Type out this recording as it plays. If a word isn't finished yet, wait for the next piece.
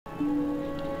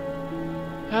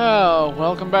Oh,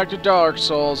 welcome back to Dark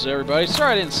Souls, everybody.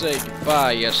 Sorry I didn't say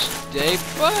goodbye yesterday,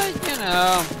 but, you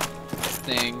know,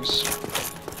 things.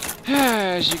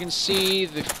 As you can see,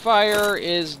 the fire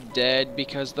is dead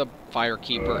because the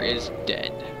firekeeper is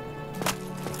dead.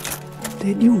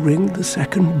 Did you ring the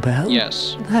second bell?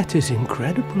 Yes. That is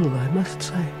incredible, I must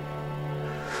say.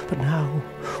 But now,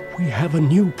 we have a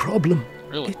new problem.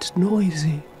 Really? It's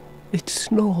noisy, it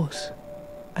snores,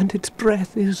 and its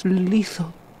breath is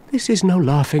lethal. This is no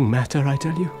laughing matter, I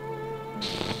tell you.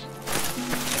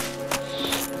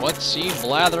 What's he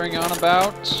blathering on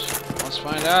about? Let's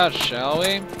find out, shall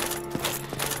we?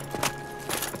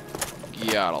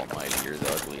 God almighty, you're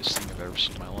the ugliest thing I've ever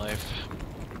seen in my life.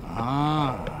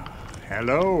 Ah,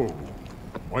 hello.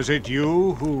 Was it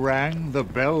you who rang the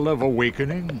bell of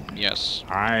awakening? Yes.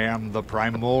 I am the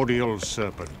primordial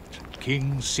serpent,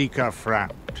 King Seeker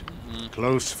Frapt,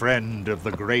 close friend of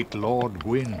the great Lord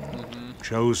Gwyn,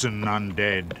 chosen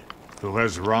undead, who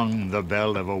has rung the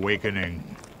bell of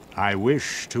awakening. I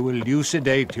wish to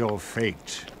elucidate your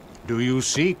fate. Do you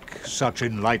seek such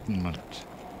enlightenment?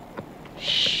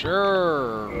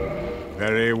 Sure.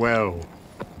 Very well.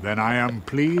 Then I am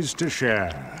pleased to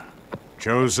share.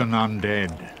 Chosen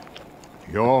undead,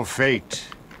 your fate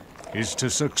is to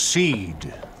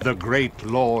succeed the great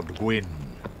Lord Gwyn,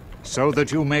 so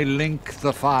that you may link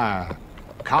the fire,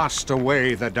 cast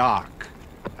away the dark,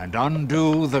 and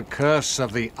undo the curse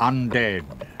of the undead.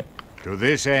 To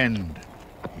this end,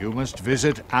 you must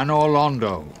visit Anor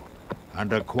Londo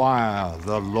and acquire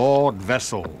the Lord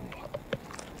Vessel.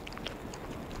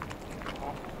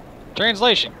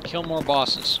 Translation: kill more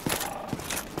bosses.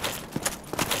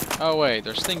 Oh wait,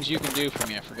 there's things you can do for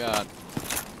me, I forgot.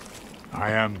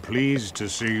 I am pleased to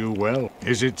see you well.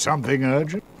 Is it something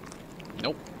urgent?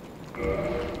 Nope.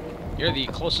 You're the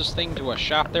closest thing to a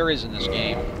shop there is in this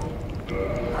game.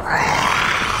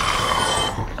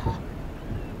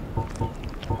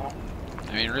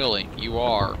 I mean, really, you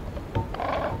are.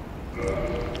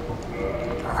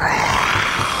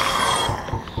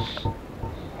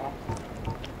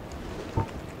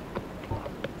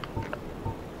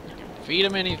 Feed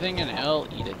him anything and he'll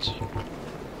eat it.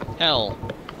 Hell,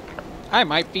 I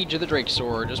might feed you the Drake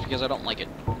Sword just because I don't like it.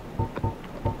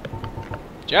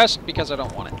 Just because I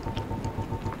don't want it.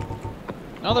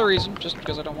 Another reason, just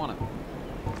because I don't want it.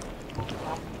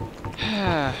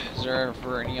 Is there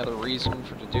ever any other reason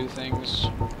to do things?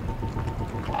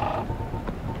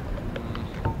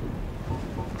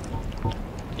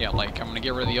 Yeah, like I'm gonna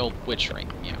get rid of the old witch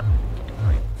ring. Yeah.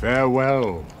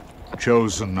 Farewell,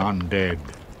 chosen undead.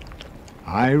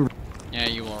 Yeah,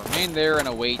 you will remain there and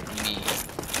await me.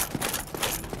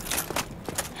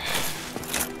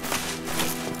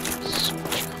 So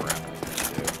much crap I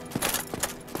gotta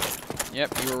do. Yep,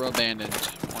 you were abandoned,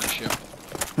 weren't you?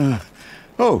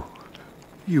 Oh,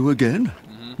 you again?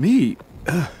 Me?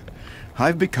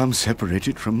 I've become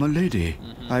separated from my lady.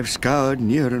 I've scoured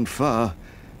near and far,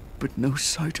 but no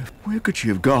sight of... Where could she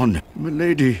have gone? My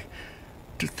lady,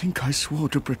 to think I swore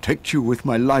to protect you with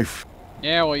my life.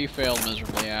 Yeah, well, you failed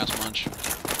miserably, ass munch.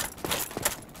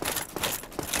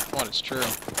 What, it's true.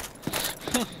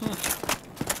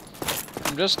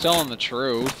 I'm just telling the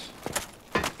truth.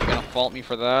 You're gonna fault me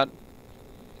for that?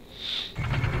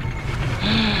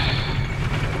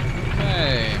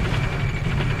 Okay.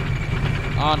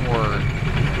 Onward.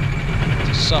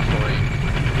 To suffering.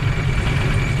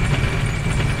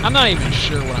 I'm not even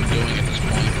sure what I'm doing at this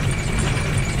point.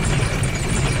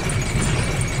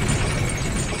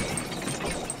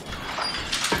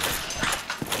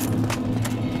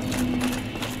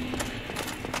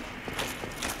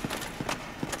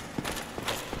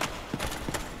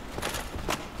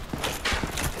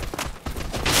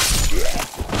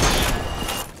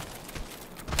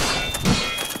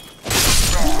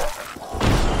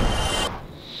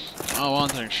 Oh, one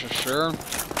thing's for sure.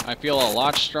 I feel a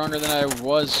lot stronger than I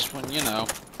was when, you know,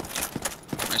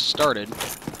 I started.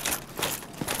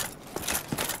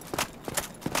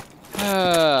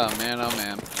 Oh, man, oh,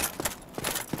 man.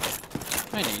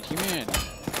 I need humanity.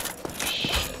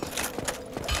 Shit.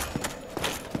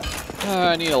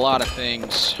 I need a lot of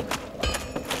things.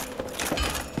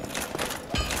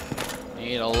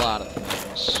 Need a lot of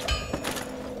things.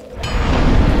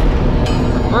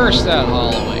 Reverse that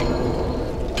hollowing.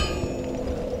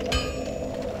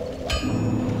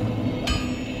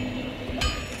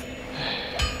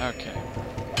 Okay.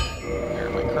 Clear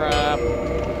my crap.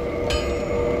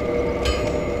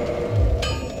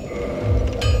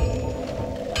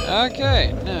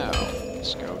 Okay, now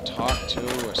let's go talk to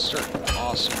a certain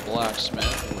awesome blacksmith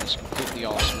who is completely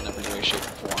awesome in every way, shape,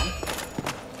 and form.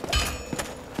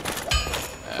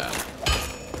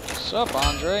 What's up,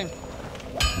 Andre?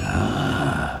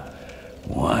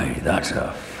 Why, that's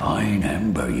a fine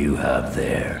ember you have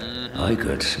there. I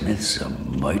could smith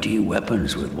some mighty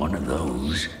weapons with one of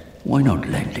those. Why not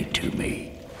lend it to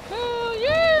me?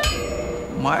 Yeah!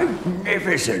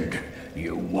 Magnificent!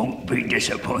 You won't be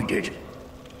disappointed.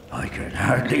 I can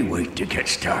hardly wait to get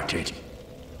started.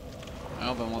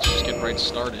 Well, then let's just get right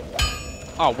started.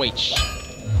 Oh, wait,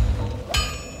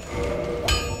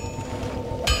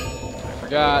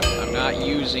 I forgot, I'm not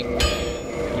using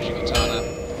Fuji Katana.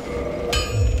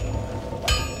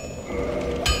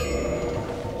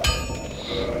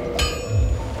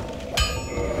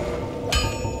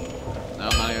 No,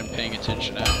 I'm not even paying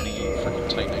attention to how many freaking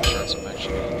Titanite shards I'm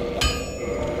actually gonna need.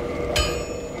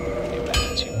 Maybe I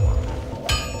need 2 more.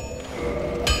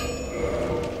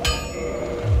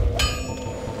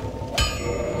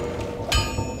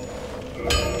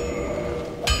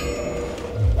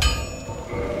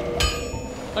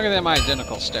 Look at them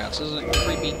identical stats, isn't it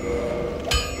creepy?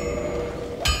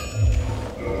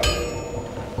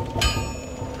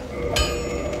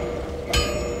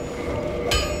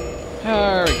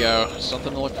 There we go.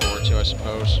 Something to look forward to, I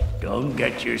suppose. Don't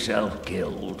get yourself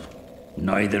killed.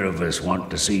 Neither of us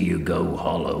want to see you go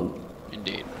hollow.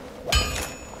 Indeed.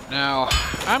 Now,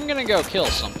 I'm gonna go kill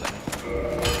something.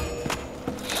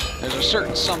 There's a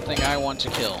certain something I want to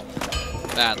kill.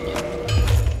 Badly.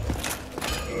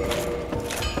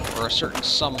 Or a certain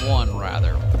someone,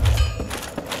 rather.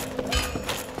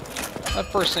 But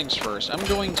first things first, I'm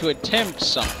going to attempt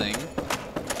something.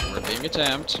 Ripping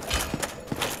attempt.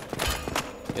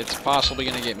 It's possibly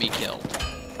going to get me killed.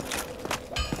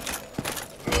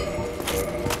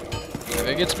 If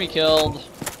it gets me killed,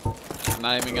 I'm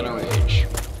not even going to rage.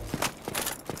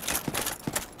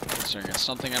 Considering it's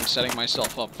something I'm setting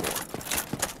myself up for.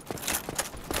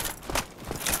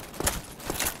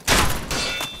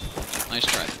 Nice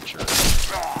try, Fincher.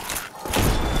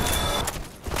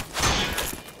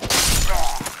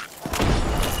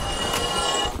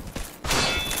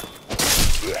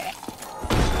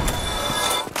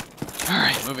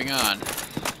 Alright, moving on.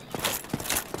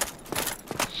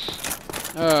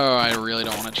 Oh, I really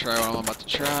don't want to try what I'm about to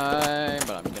try,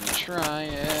 but I'm gonna try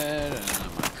it, and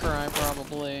I'm gonna cry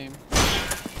probably.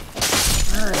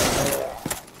 Alright.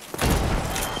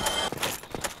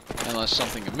 Unless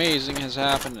something amazing has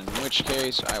happened, in which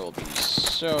case I will be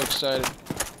so excited.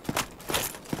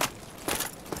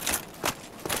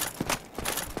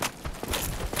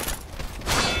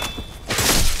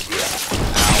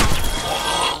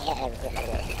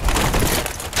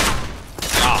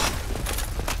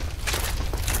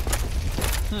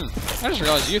 I just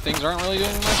realized you things aren't really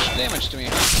doing much damage to me,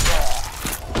 huh?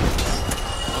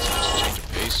 That's a nice change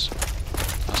of pace.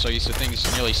 I'm so used to things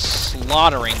nearly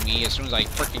slaughtering me as soon as I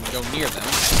freaking go near them.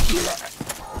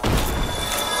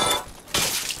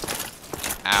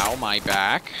 Ow, my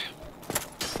back.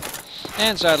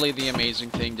 And sadly, the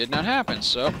amazing thing did not happen,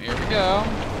 so here we go.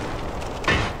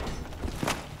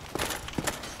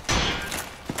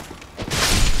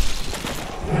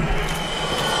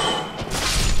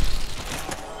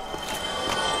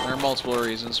 There are multiple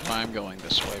reasons why I'm going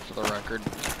this way, for the record.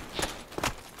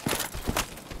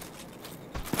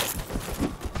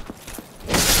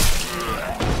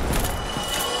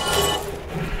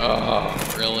 Oh,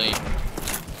 really?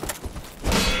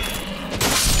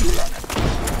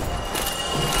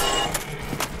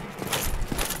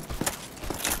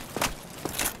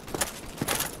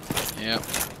 Yep.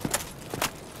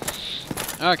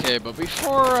 Okay, but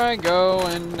before I go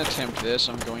and attempt this,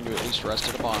 I'm going to at least rest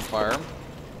at a bonfire.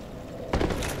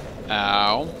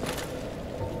 Ow.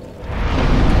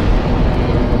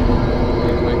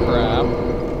 Here's my crab.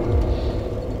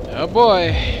 Oh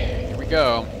boy. Here we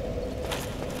go.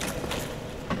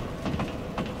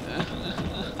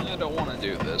 I don't want to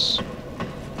do this.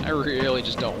 I really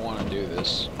just don't want to do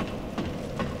this.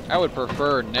 I would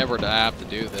prefer never to have to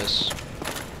do this.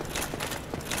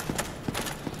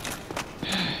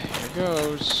 Here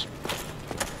goes.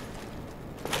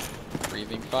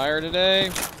 Breathing fire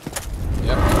today.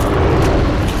 Yep.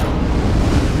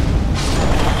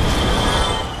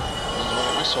 Let's look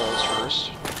at my souls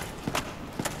first.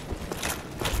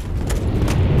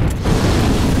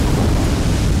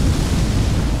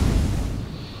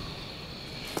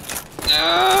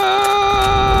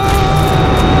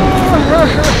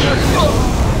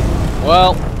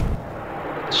 Well,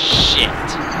 shit.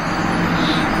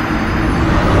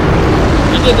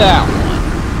 He did that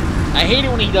one. I hate it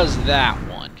when he does that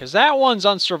one, because that one's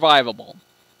unsurvivable.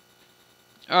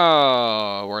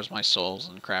 Oh, where's my souls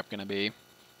and crap gonna be?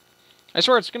 I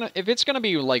swear it's gonna, if it's gonna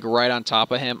be like right on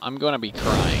top of him, I'm gonna be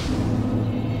crying.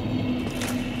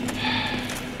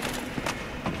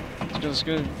 It's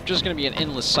just gonna be an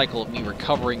endless cycle of me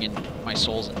recovering in my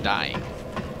souls and dying.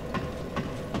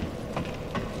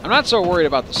 I'm not so worried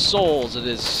about the souls, it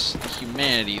is the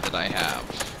humanity that I have.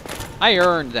 I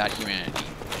earned that humanity.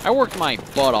 I worked my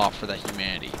butt off for that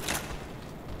humanity.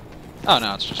 Oh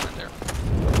no, it's just right there.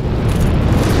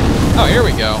 Oh, here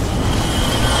we go.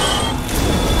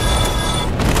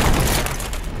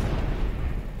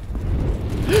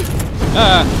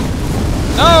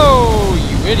 No,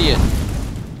 you idiot.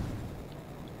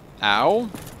 Ow.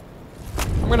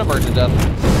 I'm gonna burn to death.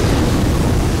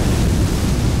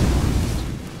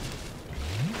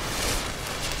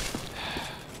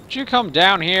 Would you come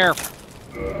down here?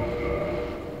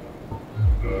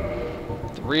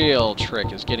 The real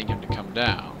trick is getting him to come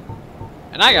down.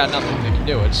 And I got nothing that can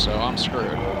do it, so I'm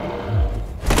screwed.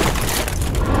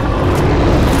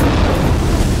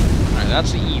 Alright,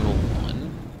 that's the evil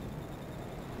one.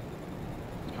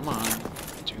 Come on.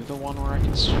 Do the one where I can...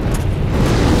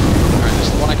 Alright, this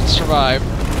is the one I can survive.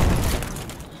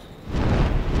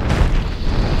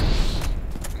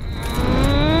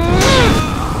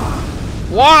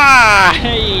 Why?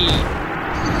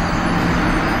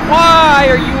 Why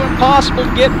are you impossible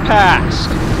to get past?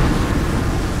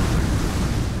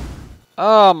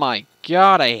 Oh my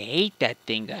god, I hate that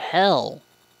thing to hell.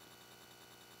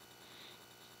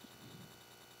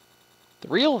 The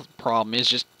real problem is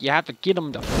just you have to get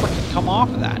them to frickin' come off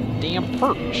of that damn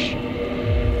perch.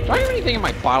 Do I have anything in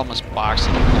my bottomless box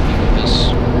that can help me with this?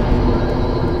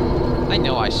 I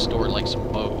know I stored like some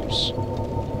bows.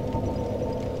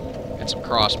 And some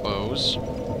crossbows.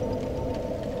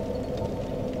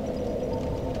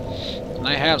 And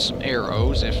I have some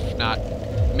arrows, if not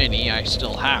many. I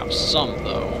still have some,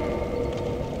 though.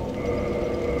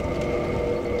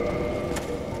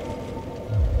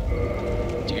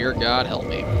 Dear God, help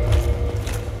me.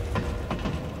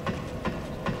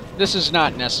 This is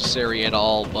not necessary at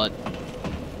all, but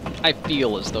I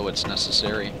feel as though it's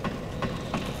necessary.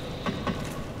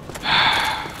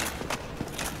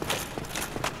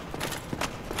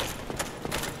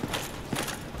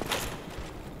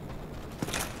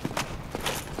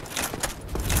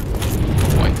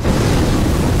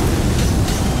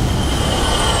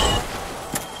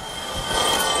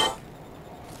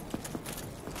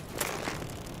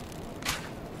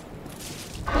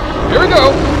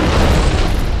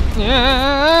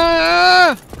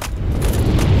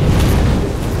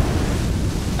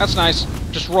 That's nice.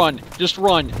 Just run. Just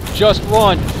run. Just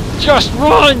run. Just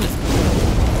run!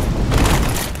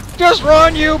 Just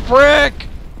run, you prick!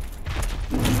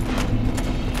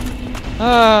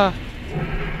 Ha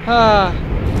ha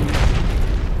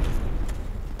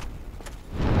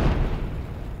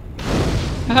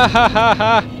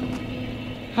ha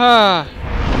ha.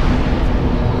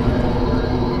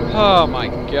 Oh my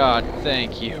god,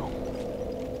 thank you.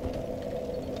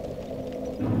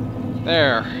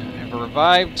 There. I've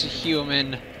revived to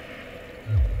human.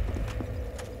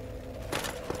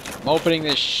 I'm opening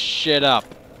this shit up.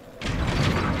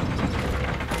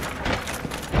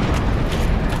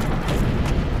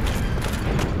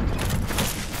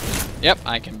 Yep,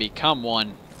 I can become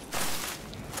one.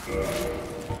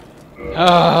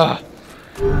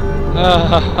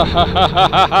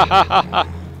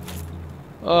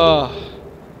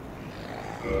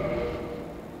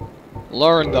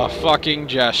 Learn the fucking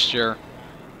gesture.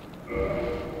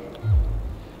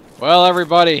 Well,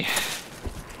 everybody,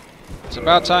 it's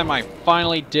about time I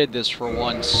finally did this for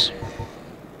once.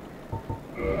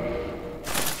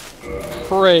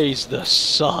 Praise the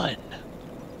sun.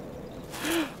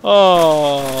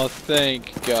 Oh,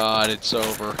 thank God it's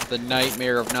over. The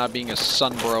nightmare of not being a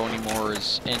sunbro anymore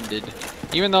is ended.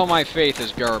 Even though my faith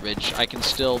is garbage, I can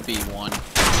still be one.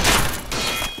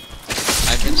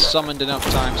 I've been summoned enough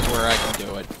times to where I can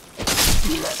do it.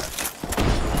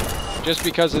 Just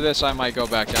because of this, I might go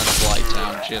back down to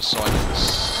Blighttown just so I can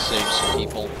save some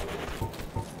people.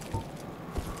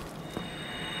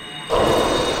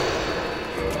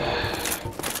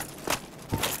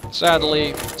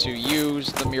 Sadly, to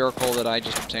use the miracle that I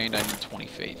just obtained, I need 20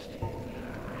 faith.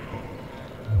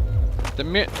 The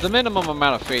minimum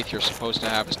amount of faith you're supposed to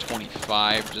have is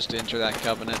 25 just to enter that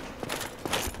covenant.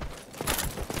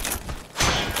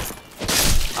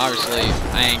 Obviously,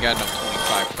 I ain't got enough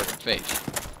 25 frickin' faith.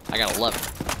 I got 11.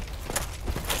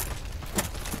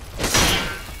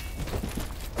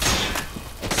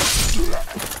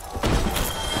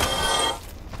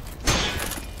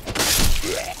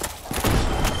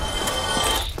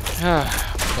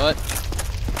 But,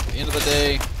 at the end of the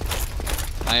day,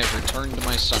 I have returned to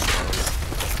my sunbro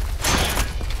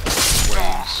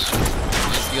ways.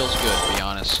 It feels good, to be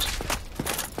honest.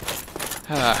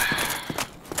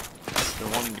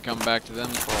 Been wanting to come back to them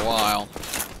for a while.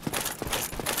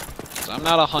 'Cause I'm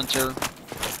not a hunter.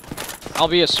 I'll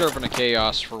be a servant of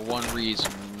chaos for one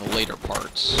reason in the later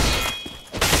parts.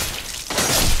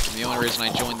 And the only reason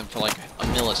I joined them for like a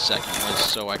millisecond was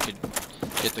so I could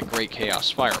get the Great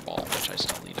Chaos Fireball, which I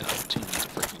still need an opportunity to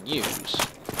freaking use.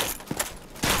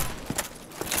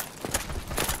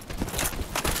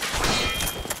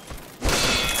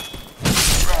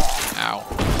 Ow.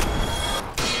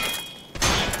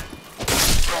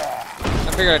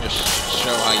 I figured I'd just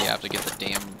show how you have to get the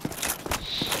damn...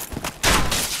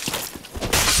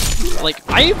 Like,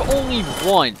 I've only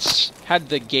once had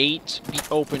the gate be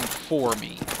opened for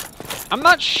me. I'm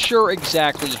not sure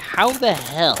exactly how the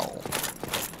hell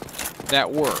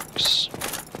that works.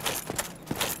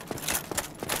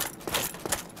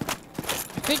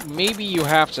 I think maybe you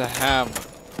have to have,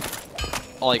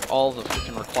 like, all the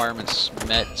freaking requirements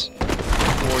met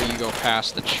before you go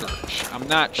past the church. I'm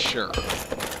not sure.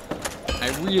 I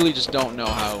really just don't know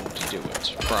how to do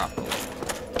it properly.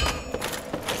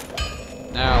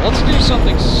 Now, let's do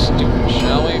something stupid,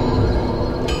 shall we?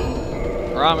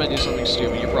 Or I'm gonna do something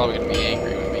stupid. You're probably gonna be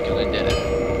angry with me because I did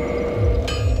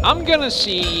it. I'm gonna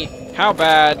see how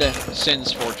bad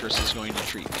Sin's Fortress is going to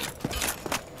treat me.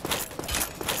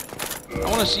 I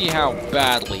want to see how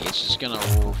badly it's just gonna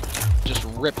just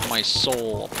rip my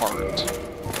soul apart.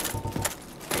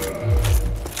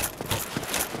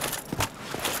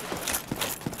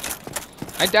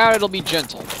 I doubt it'll be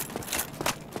gentle.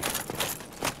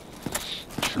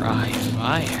 Try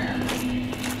fire.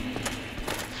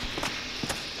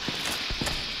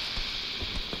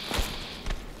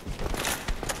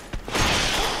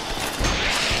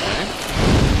 Okay.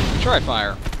 Try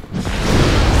fire.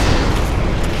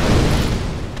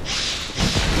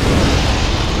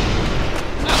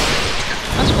 Oh,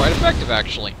 that's quite effective,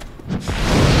 actually.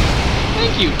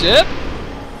 Thank you, Tip.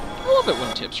 I love it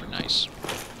when tips are nice.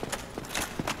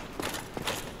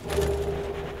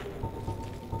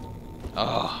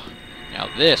 Oh, now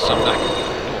this I'm not gonna do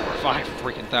over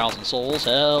 5,000 souls.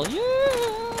 Hell yeah!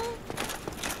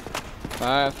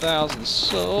 5,000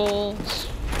 souls.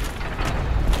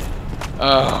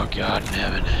 Oh God in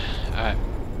heaven! I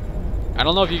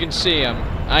don't know if you can see him.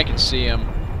 I can see him.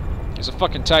 There's a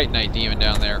fucking Titanite demon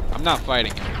down there. I'm not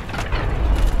fighting him.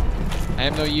 I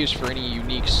have no use for any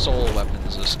unique soul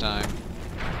weapons this time.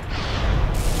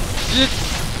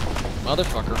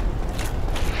 Motherfucker.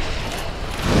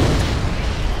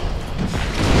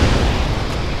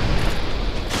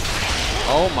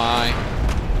 Oh my.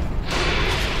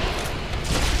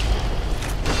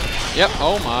 Yep,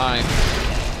 oh my.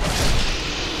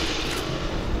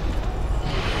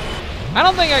 I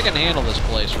don't think I can handle this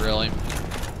place, really.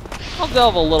 I'll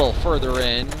delve a little further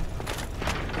in.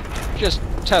 Just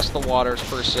test the waters,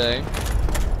 per se.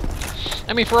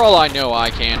 I mean, for all I know, I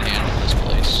can handle this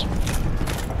place.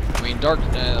 I mean, Dark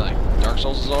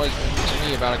Souls has always been, to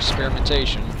me, about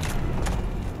experimentation.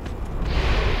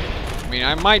 I mean,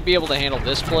 I might be able to handle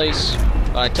this place,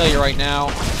 but I tell you right now,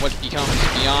 what becomes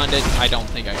beyond it, I don't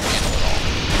think I can handle it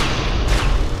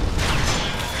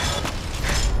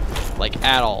all. Like,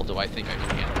 at all do I think I can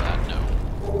handle that, no.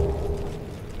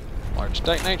 Large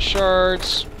Titanite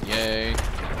shards, yay.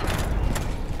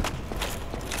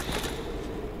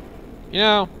 You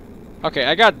know, okay,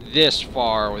 I got this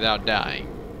far without dying.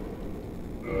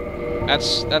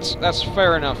 That's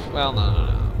fair enough. Well, no.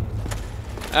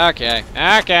 Okay,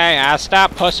 I'll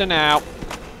stop pussing out.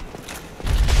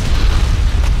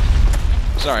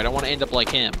 Sorry, I don't want to end up like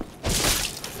him.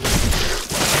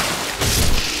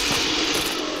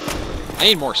 I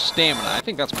need more stamina. I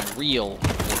think that's my real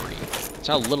worry. It's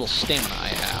how little stamina I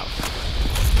have.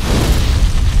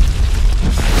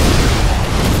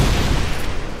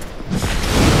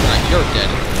 Alright, you're dead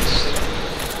at least.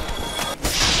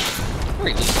 Or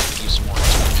at least I can use some more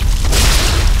damage.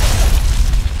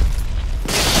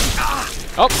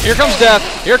 Oh, here comes death!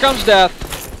 Here comes death!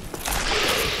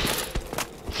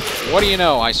 What do you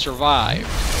know? I survived.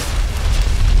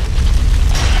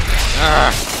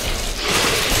 Arrgh.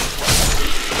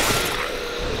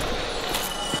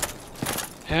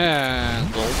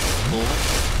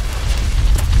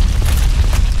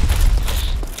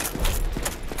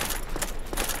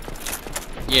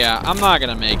 Yeah, I'm not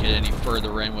gonna make it any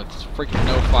further in with freaking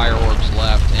no fire orbs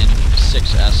left and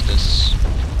 6 Estus.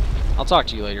 I'll talk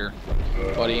to you later,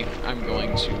 buddy. I'm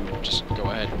going to just go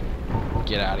ahead and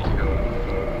get out of here.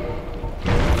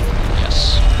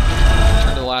 Yes.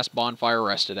 Return to the last bonfire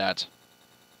rested at.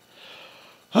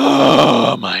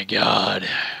 Oh my God.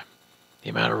 The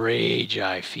amount of rage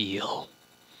I feel.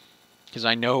 Because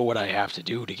I know what I have to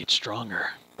do to get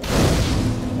stronger.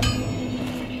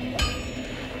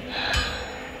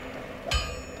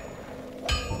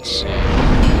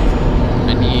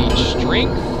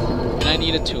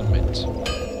 need attunement.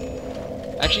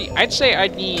 Actually, I'd say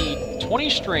I'd need 20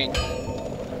 strength,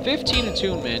 15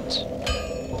 attunement,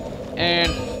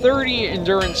 and 30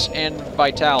 endurance and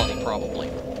vitality, probably.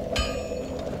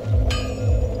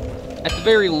 At the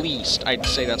very least, I'd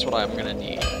say that's what I'm gonna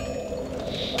need.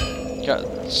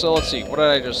 Okay, so let's see, what did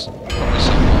I just put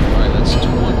myself on? Alright, that's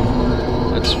 20.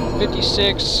 That's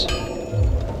 56.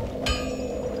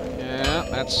 Yeah,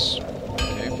 that's...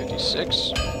 okay,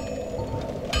 56.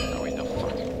 Oh, wait, no,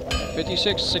 fuck.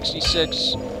 56,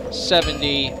 66,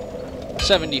 70,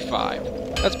 75.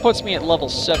 That puts me at level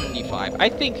 75. I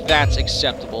think that's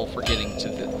acceptable for getting to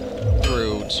the...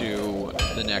 through to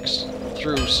the next...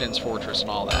 through Sin's Fortress and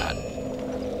all that.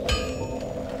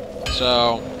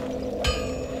 So...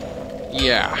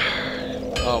 yeah.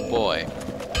 Oh, boy.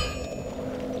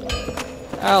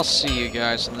 I'll see you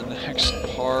guys in the next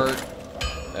part.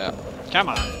 Come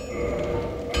on.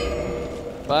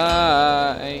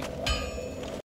 Bye.